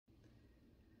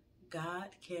God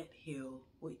can't heal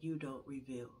what you don't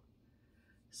reveal.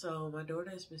 So my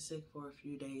daughter has been sick for a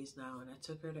few days now, and I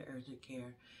took her to urgent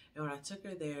care. And when I took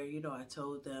her there, I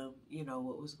told them,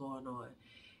 what was going on.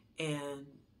 And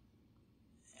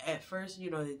at first, they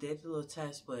did the little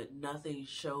test, but nothing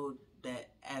showed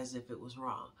that as if it was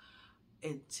wrong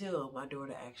until my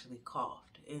daughter actually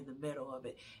coughed in the middle of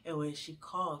it. And when she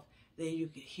coughed, then you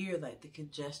could hear like the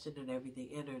congestion and everything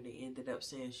in her, and they ended up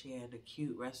saying she had an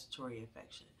acute respiratory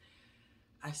infection.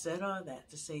 I said all that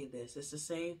to say this. It's the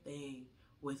same thing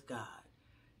with God.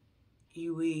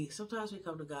 Sometimes we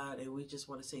come to God and we just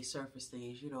want to say surface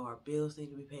things. Our bills need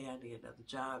to be paid, I need another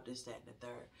job, this, that, and the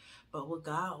third. But what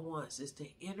God wants is the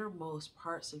innermost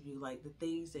parts of you, like the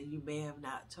things that you may have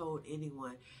not told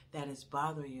anyone that is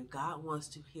bothering you. God wants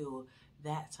to heal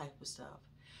that type of stuff.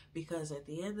 Because at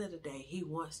the end of the day, He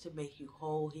wants to make you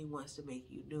whole. He wants to make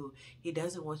you new. He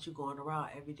doesn't want you going around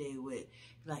every day with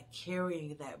like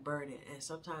carrying that burden. And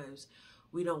sometimes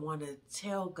we don't want to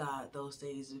tell God those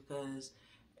things because,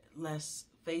 let's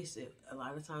face it, a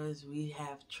lot of times we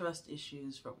have trust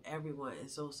issues from everyone.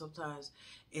 And so sometimes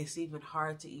it's even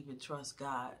hard to even trust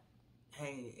God.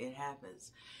 Hey, it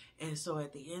happens. And so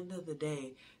at the end of the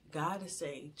day, God is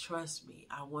saying, trust me,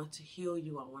 I want to heal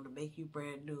you. I want to make you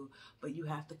brand new, but you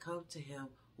have to come to Him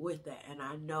with that. And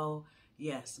I know,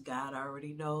 yes, God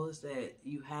already knows that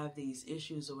you have these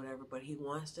issues or whatever, but He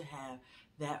wants to have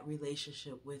that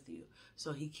relationship with you.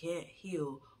 So He can't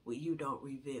heal what you don't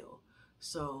reveal.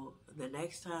 So the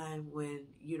next time when,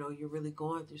 you're really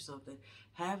going through something,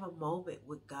 have a moment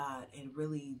with God and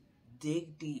really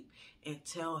dig deep and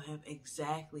tell Him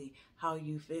exactly how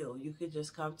you feel. You could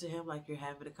just come to Him like you're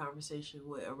having a conversation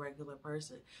with a regular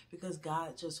person, because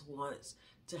God just wants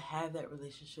to have that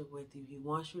relationship with you. He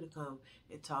wants you to come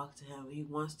and talk to Him. He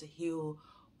wants to heal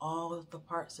all of the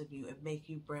parts of you and make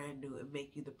you brand new and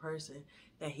make you the person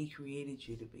that He created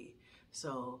you to be.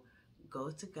 So go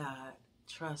to God,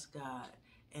 trust God,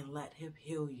 and let Him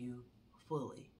heal you fully.